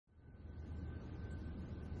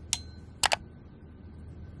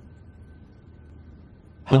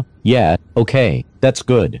Huh, yeah, okay, that's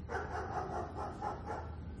good.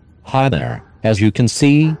 Hi there. As you can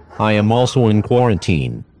see, I am also in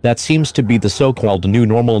quarantine. That seems to be the so-called new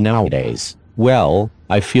normal nowadays. Well,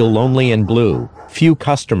 I feel lonely and blue. Few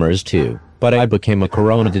customers too. But I became a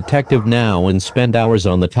corona detective now and spend hours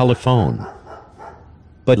on the telephone.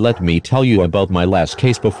 But let me tell you about my last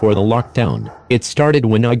case before the lockdown. It started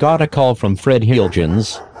when I got a call from Fred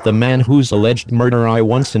Hilgens, the man whose alleged murder I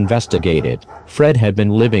once investigated. Fred had been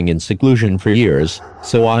living in seclusion for years,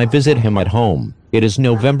 so I visit him at home. It is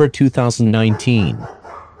November 2019.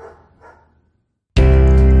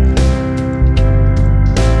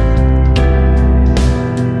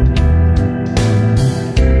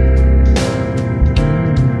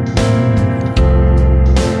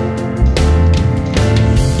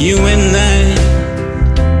 You and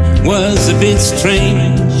I was a bit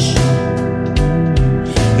strange.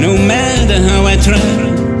 No matter how I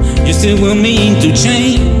try, you still will mean to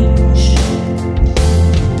change.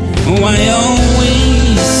 Oh, I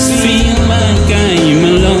always feel like I'm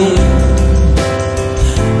alone.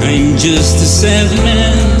 I'm just a sad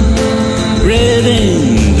man, red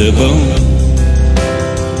in the bone.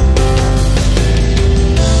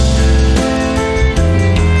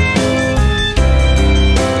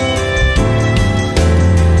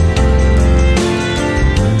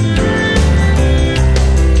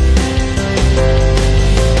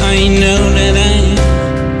 I know that I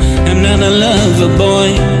am not a lover boy,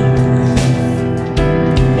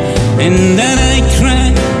 and that I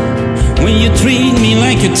cry when you treat me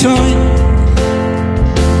like a toy.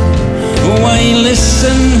 Oh, I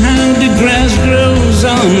listen how the grass grows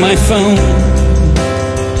on my phone.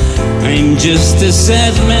 I'm just a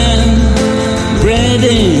sad man, bred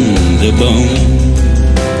in the bone.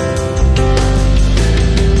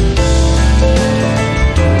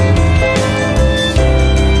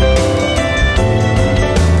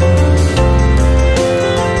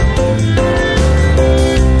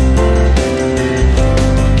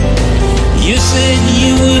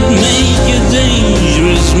 You would make a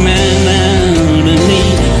dangerous man out of me,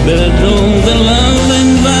 but all the love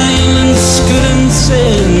and violence couldn't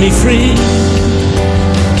set me free.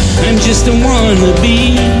 I'm just a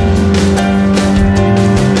wannabe.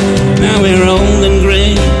 Now we're old and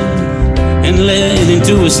grey and led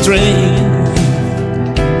into a stray.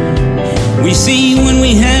 We see when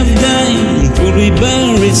we have died, will we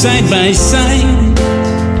buried side by side?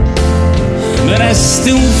 But I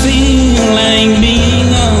still feel like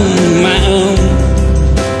being on my own.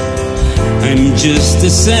 I'm just a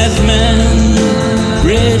sad man,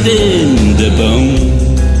 bred in the bone.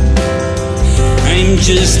 I'm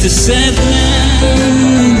just a sad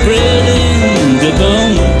man, bred in the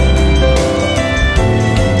bone.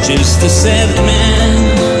 Just a sad man,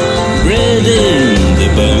 bred in the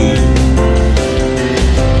bone.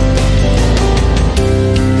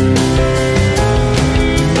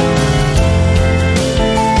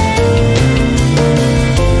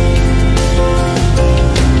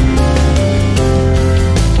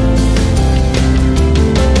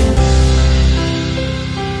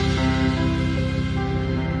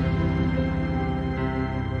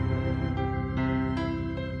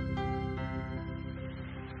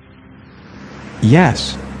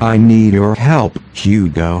 Yes, I need your help,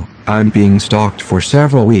 Hugo. I'm being stalked for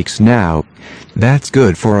several weeks now. That's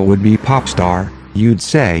good for a would-be pop star, you'd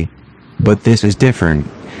say. But this is different.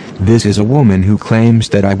 This is a woman who claims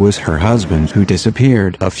that I was her husband who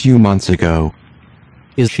disappeared a few months ago.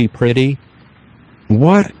 Is she pretty?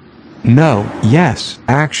 What? No, yes,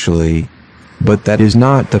 actually. But that is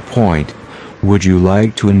not the point. Would you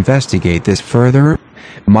like to investigate this further?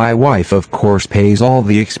 My wife of course pays all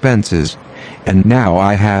the expenses. And now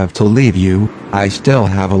I have to leave you. I still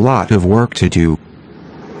have a lot of work to do.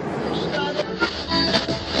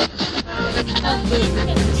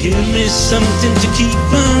 Give me something to keep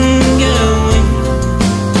on going.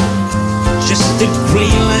 Just a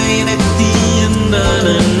gray light at the end of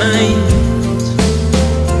the night.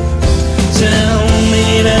 Tell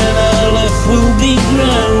me that our life will be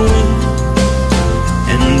growing,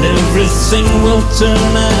 and everything will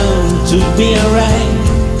turn out to be alright.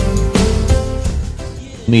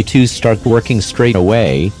 Me to start working straight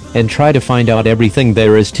away, and try to find out everything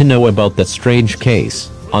there is to know about that strange case.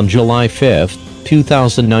 On July 5th,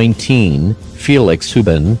 2019, Felix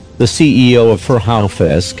Hubin, the CEO of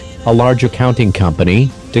Verhouwfisk, a large accounting company,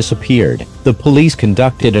 disappeared. The police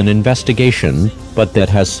conducted an investigation, but that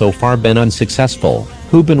has so far been unsuccessful.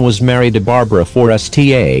 Hubin was married to Barbara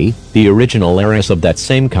Forestier, the original heiress of that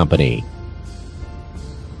same company.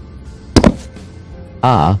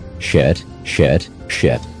 Ah, shit.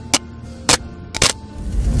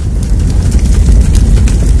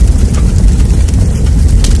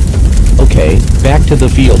 Okay, back to the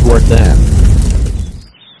field work then.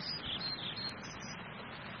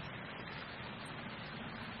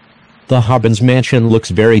 The Hermans mansion looks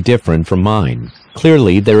very different from mine.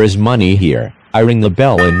 Clearly there is money here. I ring the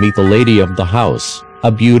bell and meet the lady of the house.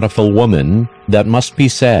 A beautiful woman, that must be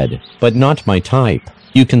said, but not my type.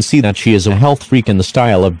 You can see that she is a health freak in the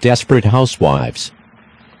style of Desperate Housewives.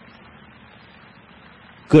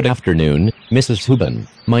 Good afternoon, Mrs. Huben.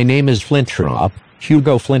 My name is Flintrop,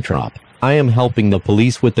 Hugo Flintrop. I am helping the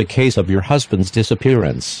police with the case of your husband's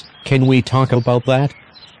disappearance. Can we talk about that?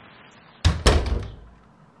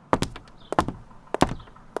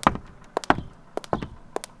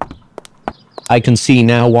 I can see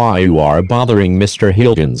now why you are bothering Mr.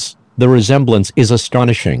 Hilgens. The resemblance is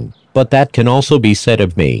astonishing, but that can also be said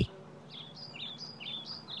of me.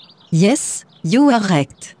 Yes, you are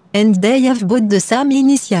right. And they have both the same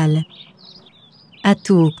initial. I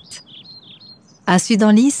talked. I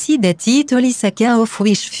suddenly see that it only second of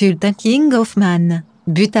wishful thinking of man,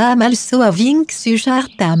 but I am also having such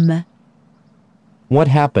hard time. What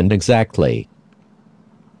happened exactly?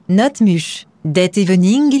 Not much. That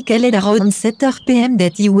evening he called around 7 p.m.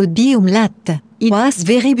 that he would be home late. He was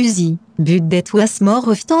very busy, but that was more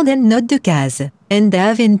often than not the case, and I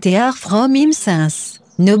haven't heard from him since.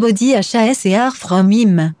 Nobody has heard from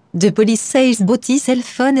him. The police says both his cell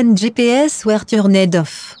phone and GPS were turned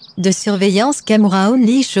off. The surveillance camera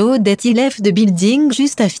only showed that he left the building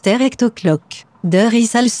just after 8 o'clock. There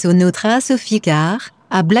is also no trace of his car,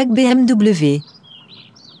 a black BMW.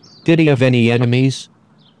 Did he have any enemies?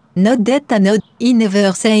 Not that I know. He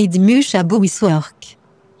never said much about his work.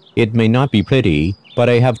 It may not be pretty, but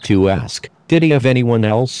I have to ask, did he have anyone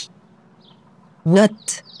else?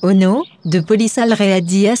 What? Oh no, the police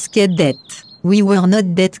already asked that. We were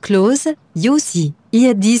not that close, you see. He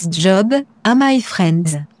had his job, and my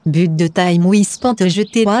friends, but the time we spent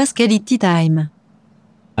together was quality time.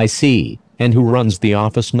 I see. And who runs the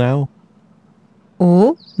office now?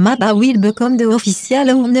 Oh, maybe will become the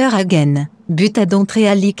official owner again, but I don't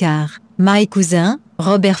really care. My cousin,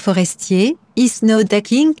 Robert Forestier, is now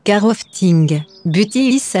taking care of things, but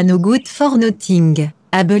he is no good for nothing.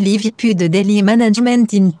 I believe he put the daily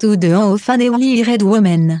management into the hands of an newly-married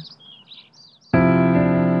woman.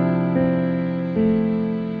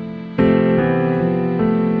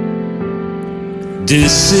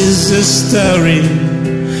 This is a story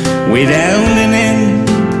without an end.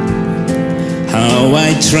 How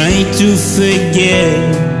I try to forget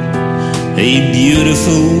a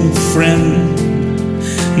beautiful friend.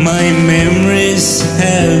 My memories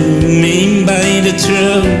have me by the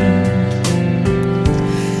throat,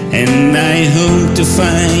 and I hope to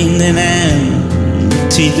find an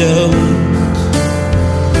antidote.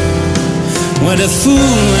 What a fool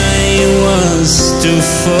I was to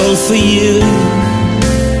fall for you,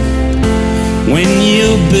 when you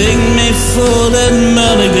begged me for that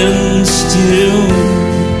mulligan stew.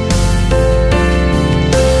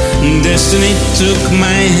 Destiny took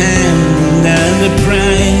my hand and the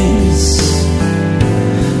prize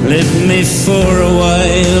led me for a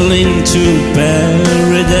while into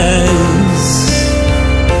paradise.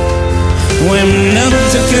 We're not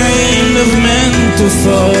the kind of man to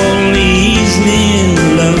fall easily in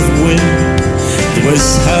love with. It was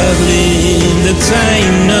hardly the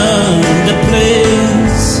time nor the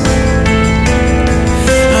place.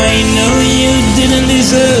 I know you didn't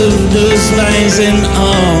deserve those lies and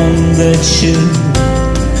all that should.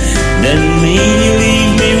 That made you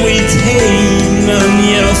leave me with pain on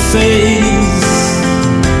your face.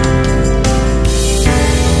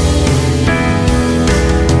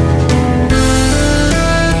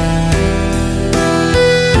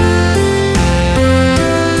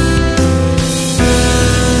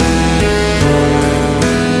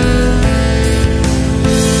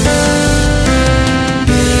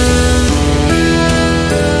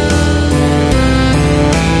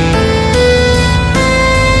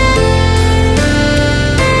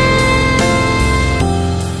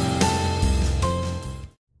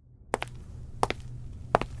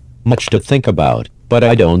 Much to think about, but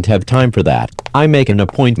I don't have time for that. I make an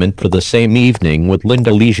appointment for the same evening with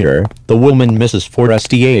Linda Leisure, the woman Mrs.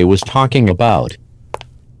 Forestier was talking about.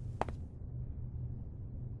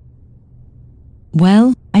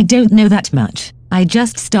 Well, I don't know that much. I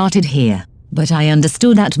just started here, but I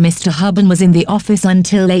understood that Mr. Hubban was in the office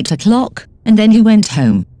until 8 o'clock, and then he went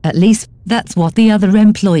home. At least, that's what the other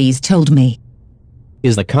employees told me.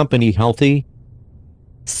 Is the company healthy?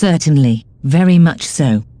 Certainly, very much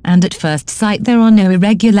so. And at first sight there are no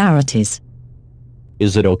irregularities.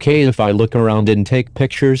 Is it okay if I look around and take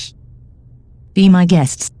pictures? Be my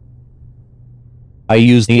guests. I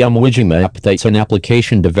use the Mwijima app. That's an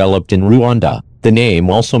application developed in Rwanda. The name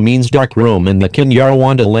also means dark room in the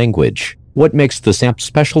Kinyarwanda language. What makes this app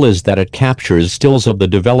special is that it captures stills of the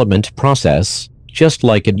development process, just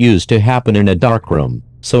like it used to happen in a dark room,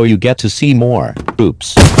 so you get to see more.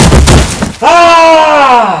 Oops.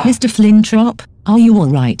 Mr. Flintrop, are you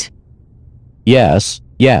alright? Yes,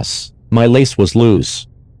 my lace was loose.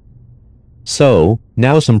 So,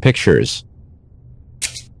 now some pictures.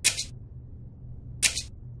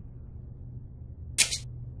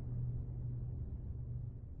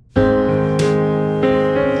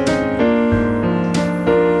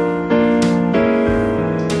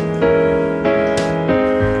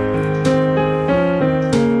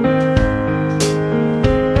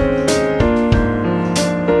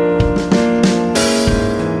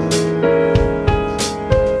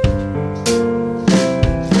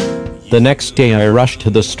 The next day I rushed to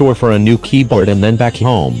the store for a new keyboard and then back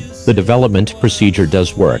home. The development procedure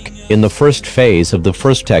does work. In the first phase of the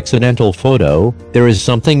first accidental photo, there is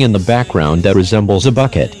something in the background that resembles a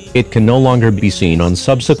bucket. It can no longer be seen on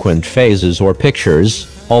subsequent phases or pictures,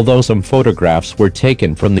 although some photographs were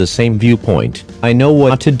taken from the same viewpoint. I know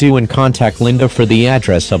what to do and contact Linda for the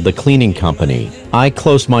address of the cleaning company. I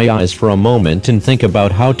close my eyes for a moment and think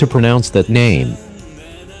about how to pronounce that name.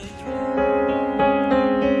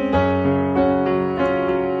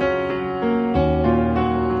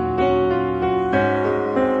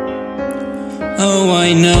 Oh,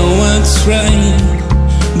 I know what's right,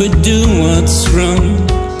 but do what's wrong,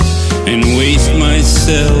 and waste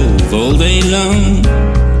myself all day long.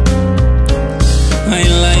 I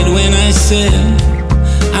lied when I said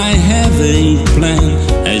I have a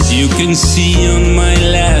plan, as you can see on my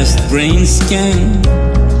last brain scan.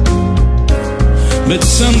 But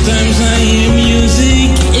sometimes I hear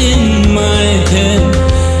music in my head,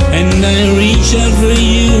 and I reach out for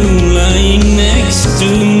you lying next to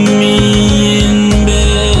me in bed.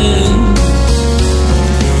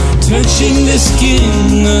 Touching the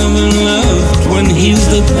skin of a loved one heals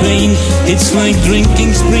the pain. It's like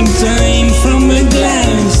drinking springtime from a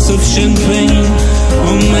glass of champagne.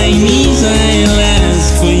 On my knees I'll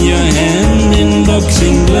ask for your hand in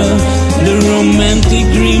boxing glove. The romantic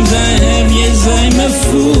dreams I have, yes, I'm a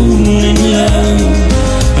fool in love.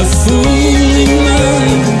 A fool in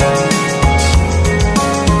love.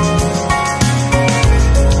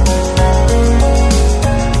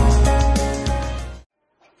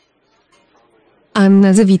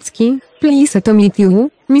 Anna Zawicki, pleased to meet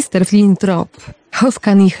you, Mr. Flintrop. How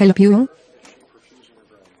can I help you?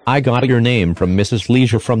 I got your name from Mrs.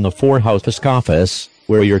 Leisure from the Forehouse office,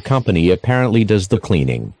 where your company apparently does the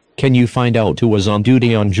cleaning. Can you find out who was on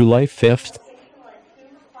duty on July 5th?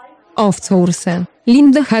 Of course.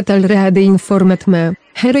 Linda had already informed me.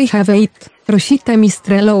 Here I have it. Rosita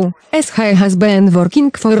Mistrello, as he has been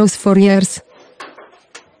working for us for years.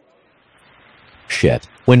 Shit.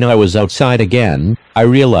 When I was outside again, I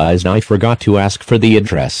realized I forgot to ask for the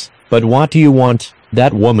address. But what do you want?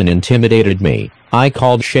 That woman intimidated me. I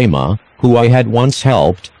called Shema, who I had once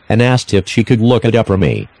helped, and asked if she could look it up for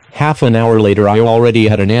me. Half an hour later I already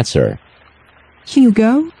had an answer.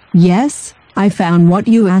 Hugo, yes, I found what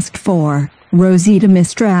you asked for. Rosita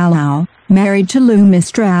Mistrallo, married to Lou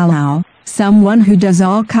Mistrallo, someone who does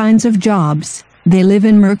all kinds of jobs. They live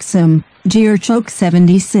in Merksem, Gearchoke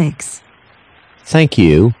 76. Thank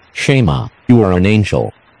you, Shema. You are an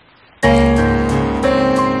angel.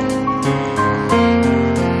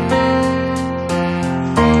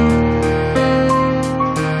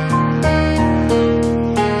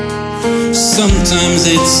 Sometimes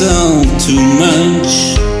it's all too much,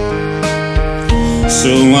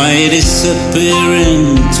 so I disappear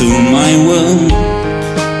into my world.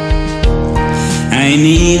 I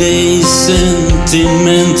need a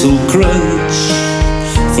sentimental crutch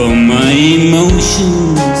for my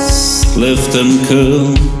emotions left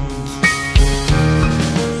uncurled.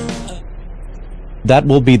 That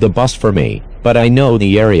will be the bus for me, but I know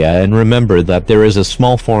the area and remember that there is a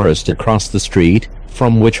small forest across the street,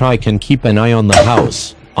 from which I can keep an eye on the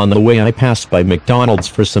house. On the way I pass by McDonald's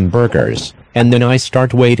for some burgers, and then I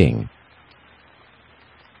start waiting.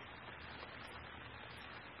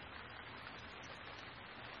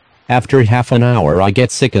 After half an hour I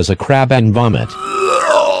get sick as a crab and vomit.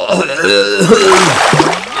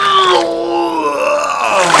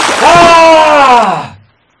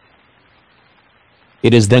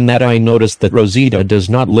 It is then that I notice that Rosita does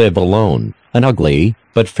not live alone. An ugly,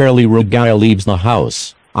 but fairly rude guy leaves the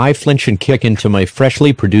house. I flinch and kick into my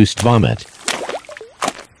freshly produced vomit.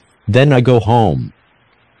 Then I go home.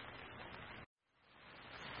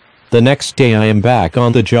 The next day I am back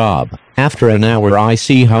on the job. After an hour I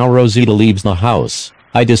see how Rosita leaves the house.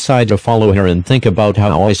 I decide to follow her and think about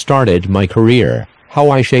how I started my career,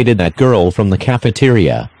 how I shaded that girl from the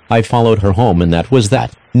cafeteria. I followed her home and that was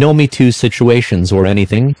that. No Me Too situations or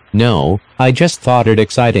anything, no, I just thought it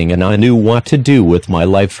exciting and I knew what to do with my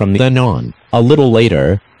life from then on. A little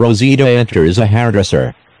later, Rosita enters a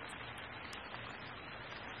hairdresser.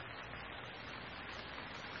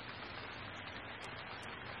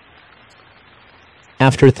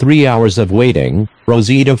 After 3 hours of waiting,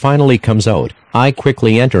 Rosita finally comes out. I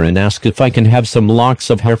quickly enter and ask if I can have some locks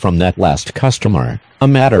of hair from that last customer. A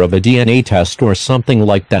matter of a DNA test or something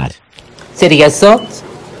like that. Seriöst?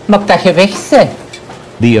 Magda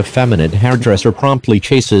The effeminate hairdresser promptly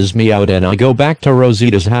chases me out and I go back to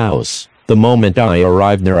Rosita's house. The moment I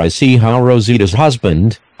arrive there I see how Rosita's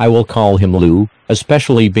husband, I will call him Lou,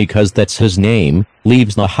 especially because that's his name,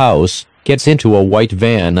 leaves the house, gets into a white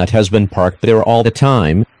van that has been parked there all the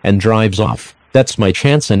time, and drives off. That's my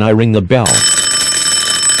chance and I ring the bell.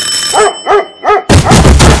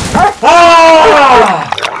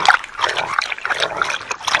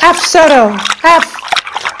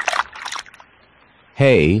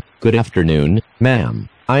 Hey, good afternoon, ma'am.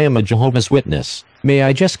 I am a Jehovah's Witness. May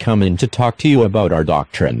I just come in to talk to you about our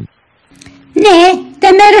doctrine? Nee,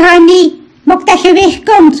 de murder niet. Mok dat je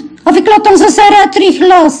wegkomt, of ik laat onze Sarah terug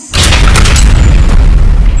los.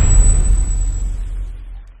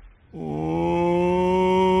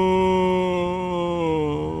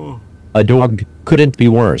 A dog couldn't be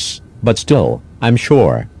worse, but still, I'm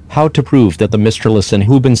sure, how to prove that the mistress and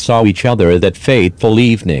Huben saw each other that fateful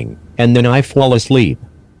evening, and then I fall asleep.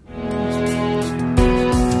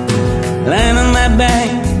 Lying on my back,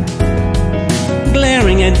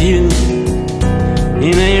 glaring at you,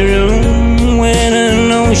 in a room with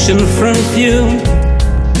an oceanfront view.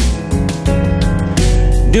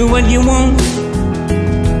 Do what you want,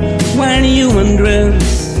 while you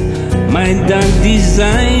undress. My dark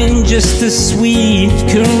design, just a sweet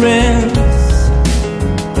caress.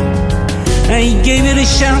 I gave it a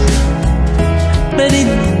shot, but it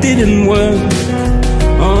didn't work.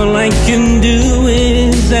 All I can do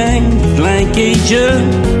is act like a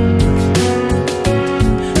jerk.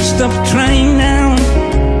 Stop trying now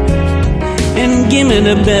and give it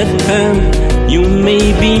a better. You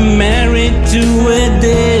may be married to a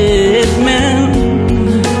dead man.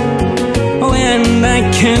 Oh, and I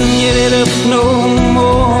can't get it up no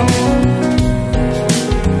more.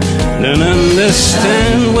 Don't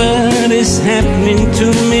understand what is happening to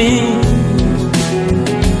me.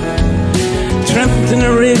 Trapped in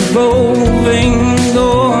a revolving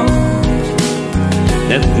door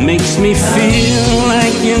that makes me feel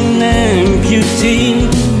like an amputee.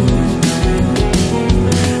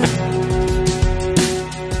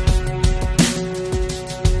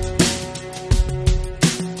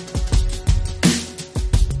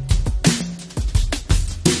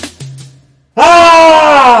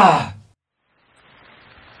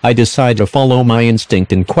 I decide to follow my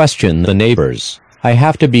instinct and question the neighbors. I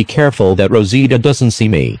have to be careful that Rosita doesn't see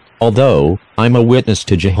me. Although, I'm a witness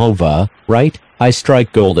to Jehovah, right? I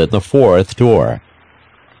strike gold at the fourth door.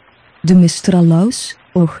 De Mistralaus?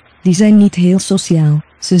 Och, die zijn niet heel sociaal.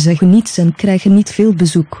 Ze zeggen niets en krijgen niet veel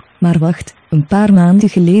bezoek. Maar wacht, een paar maanden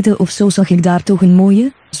geleden of zo zag ik daar toch een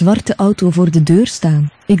mooie, zwarte auto voor de deur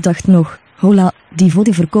staan. Ik dacht nog, hola, die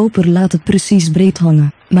voddenverkoper laat het precies breed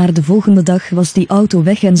hangen. Maar de volgende dag was die auto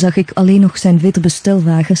weg en zag ik alleen nog zijn witte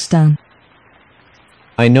bestelwagen staan.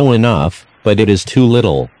 I know enough, but it is too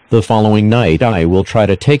little. The following night I will try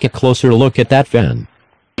to take a closer look at that van.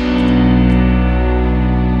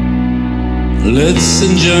 Let's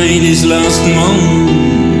enjoy this last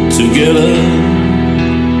moment together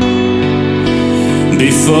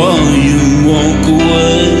before you walk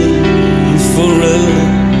away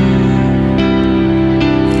forever.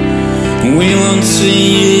 We won't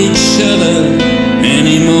see each other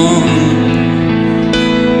anymore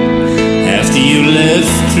after you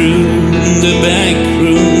left through the back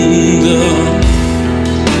room door.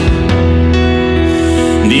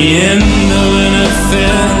 The end of an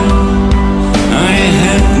affair, I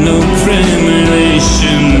had no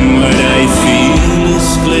premonition. What I feel is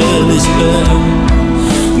clear as blood,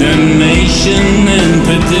 damnation and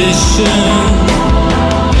perdition.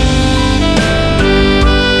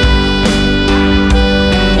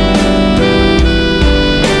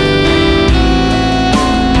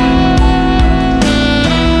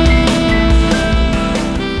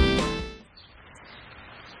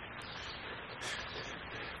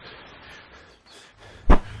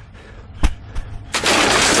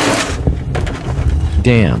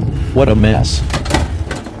 Damn, what a mess.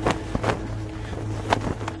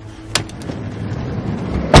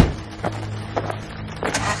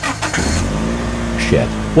 shit.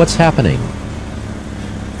 What's happening?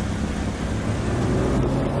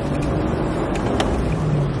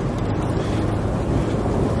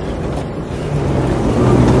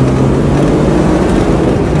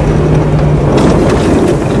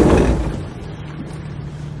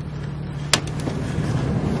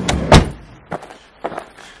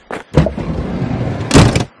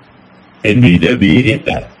 En wieder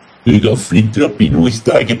wäre Hugo Flintrop in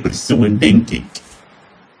Oostdagen persoon, denk ik.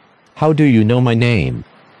 How do you know my name?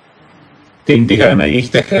 Denk je aan mij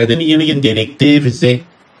echt dat jij de enige detective bent?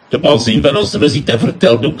 De baas van onze visite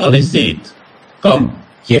vertelt ook al eens het. Kom,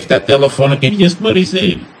 geef dat telefoonnetje eerst maar eens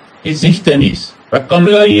heen. En zeg dan eens, wat kan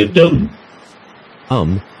jij hier doen?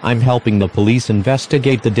 I'm helping the police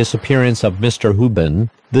investigate the disappearance of Mr. Huben,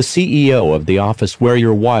 the CEO of the office where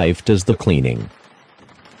your wife does the cleaning.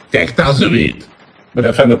 Kijk dat ze weet. Maar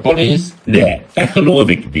dat van de police? Nee, dat geloof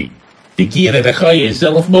ik niet. Die keren dat ga je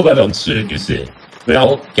zelf maar wat aan het zoeken zijn.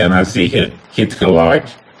 Wel, ik kan nou zeggen, je hebt gelijk.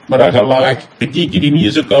 Maar dat gelijk betekent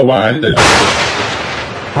niet zo gauw anders.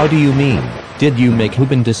 How do you mean? Did you make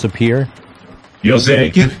Huben disappear?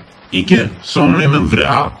 Jazeker. Ik, samen met mijn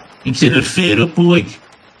vrouw. Ik zit er veel op hoek.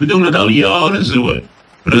 We doen het al jaren zo.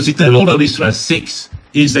 Maar er zit er wel eens wat seks.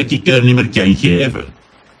 Is dat ik er niet meer kan geven.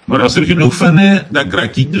 Maar als er genoeg van is, dan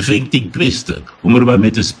krijg ik de vink in kwestie. Om er wat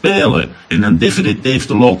mee te spelen. En dan definitief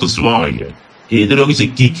te laten zwaaien. Iedereen is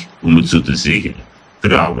een kiek, om het zo te zeggen.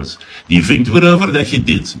 Trouwens, die vinkt waarover dat je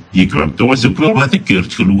dit. Die kwam thuis ook wel wat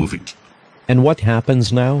tekort, geloof ik. And what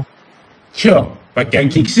happens now? Tja, wat kan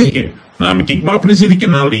ik zeggen? Namelijk ik maar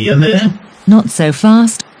plezier alleen, hè? Not so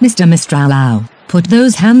fast, Mr. Mistralau. Put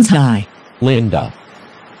those hands high. Linda.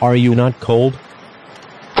 Are you not cold?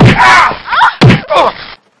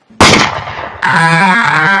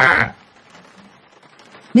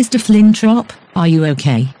 Mr. Flintrop, are you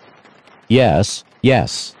okay? Yes.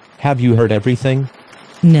 Have you heard everything?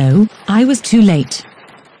 No, I was too late.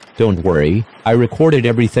 Don't worry, I recorded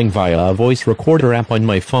everything via a voice recorder app on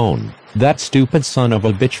my phone. That stupid son of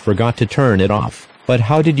a bitch forgot to turn it off. But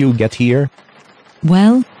how did you get here?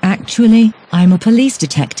 Well, actually, I'm a police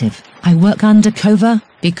detective. I work undercover,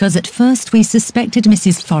 because at first we suspected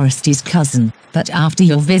Mrs. Forresty's cousin, but after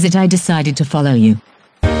your visit I decided to follow you.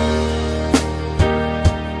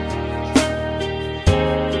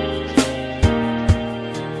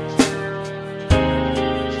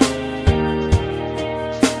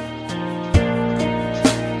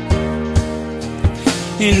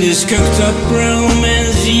 In this cooked up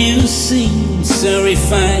romance you seem so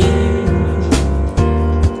refined.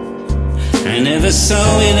 I never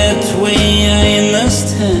saw it that way, I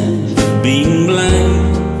must have been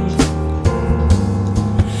blind.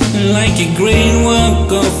 Like a great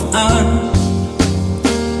work of art,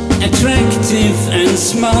 attractive and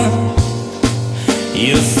smart,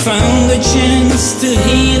 you found the chance to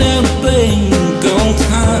heat up a gold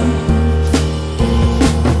heart.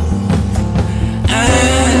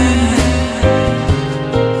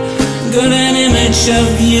 Got an image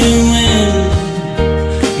of you in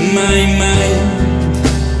my mind.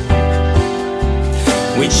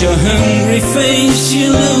 With your hungry face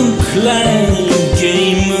you look like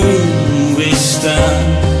a movie star.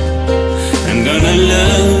 I'm gonna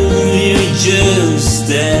love you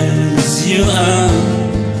just as you are.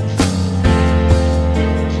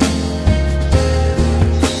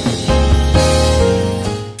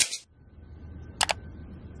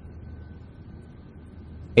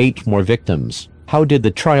 8 more victims. How did the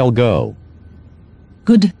trial go?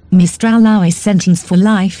 Good, Mr. Allow is sentenced for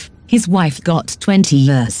life, his wife got 20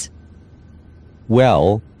 years.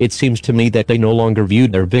 Well, it seems to me that they no longer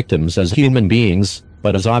viewed their victims as human beings,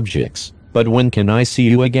 but as objects. But when can I see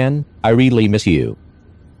you again? I really miss you.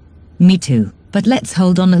 Me too, but let's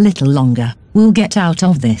hold on a little longer, we'll get out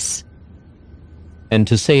of this. And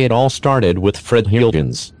to say it all started with Fred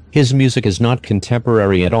Hilgens. His music is not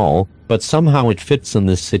contemporary at all, but somehow it fits in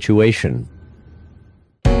this situation.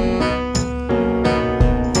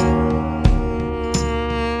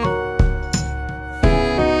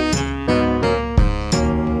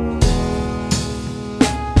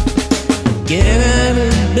 Get out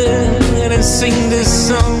of bed and sing this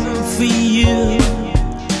song for you.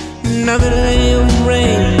 Another day of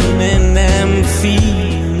rain and I'm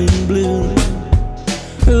feeling blue.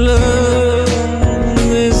 Love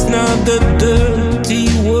is not a dirty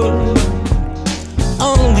word.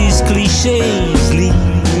 All these cliches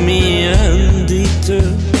leave me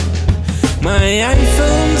undeterred. My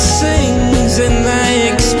iPhone sings and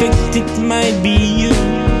I expect it might be you.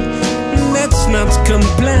 That's not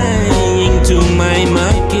complying to my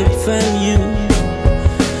market value.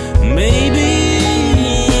 Maybe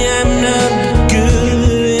I'm not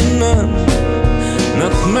good enough,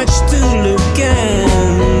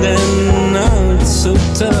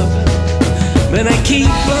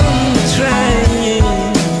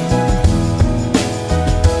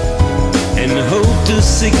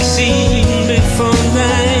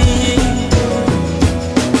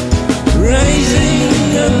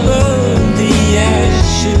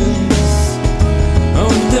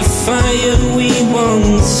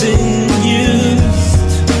 once in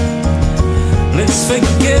used. Let's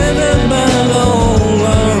forget about all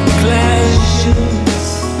our clashes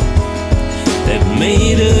that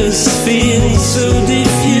made us feel so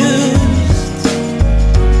diffused.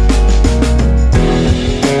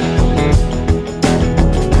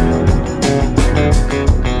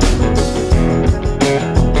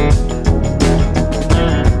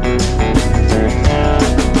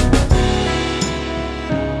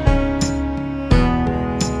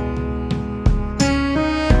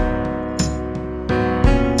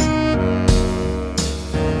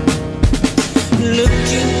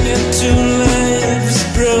 Looking at two lives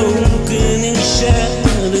broken in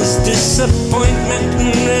shadows, disappointment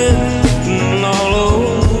written all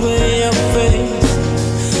over your face.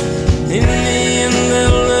 In the end,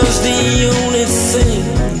 our love's the only thing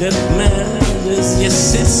that matters.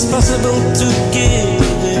 Yes, it's possible to give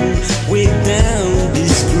him without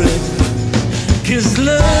disgrace. 'Cause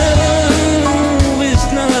love is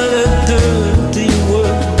not a dirty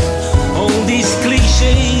word. All these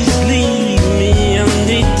cliches leave me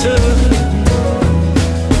undeterred,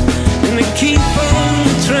 and I keep on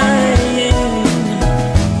trying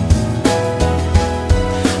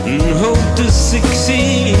and hope to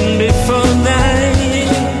succeed.